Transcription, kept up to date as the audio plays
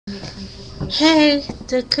Hey,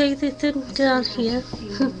 the crazy girl here.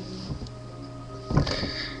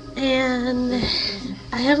 And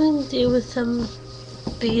I haven't do with some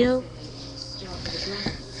video.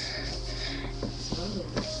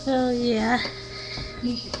 So yeah.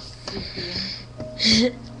 Things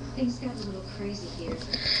got a little crazy here, as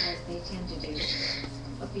they tend to do.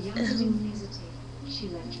 But Bianca didn't hesitate. She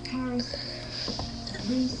left Paris,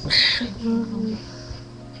 Greece, and came home to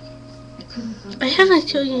help. I couldn't I haven't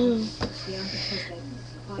shown you Bianca has that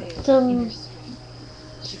quiet some inner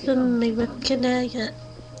strength. She could from my webcam I got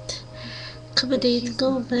a couple days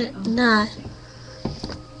ago, but not.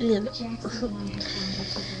 Yeah.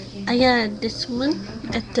 I got this one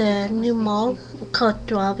at the new mall called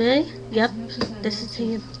Strawberry. Yep, this is her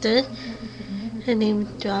hamster. Her name is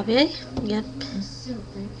Strawberry. Yep.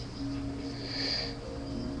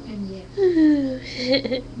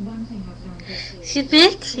 She's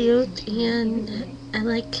very cute and I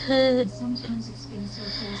like her.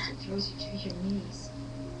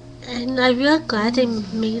 And I'm real glad they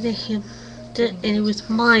made a hamster and it was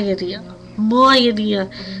my idea. My idea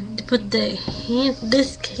to put this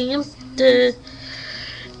hamster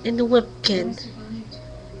in the webcam.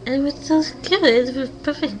 And it was so good. It was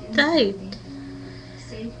perfect size.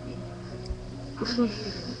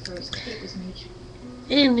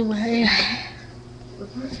 Anyway,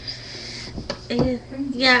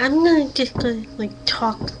 yeah, I'm just gonna like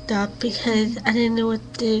talk stuff because I didn't know what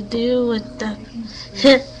to do with stuff.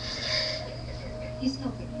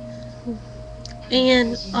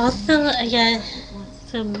 And also, I got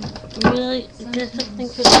some really good something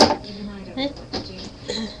for me.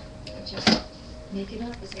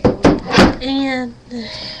 And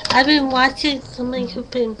I've been watching somebody who's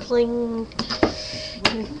been playing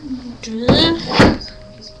Drill.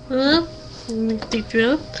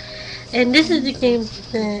 And this is the game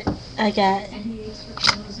that I got.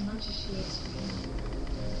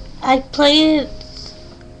 I played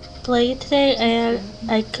it today and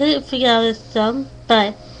I couldn't figure out some,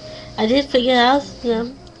 but I did figure out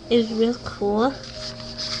some. It's real cool.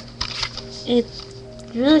 It's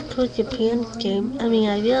really cool Japan game. I mean,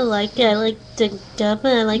 I really like it. I like the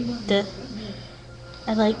government.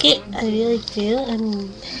 I like it. I really do.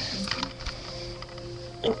 And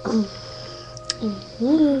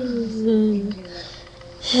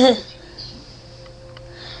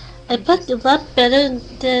I played a lot better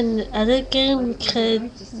than other games because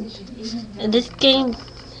in this game,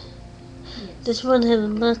 this one has a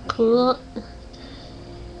lot cool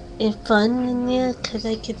and fun in there because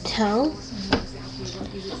I could tell.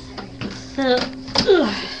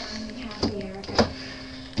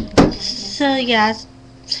 So yeah.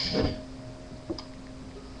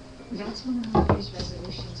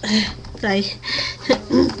 Sorry.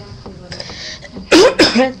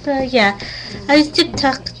 So yeah, I used to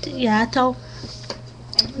talk. Yeah, so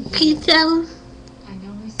peace out.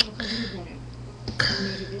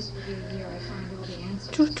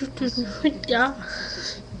 Yeah.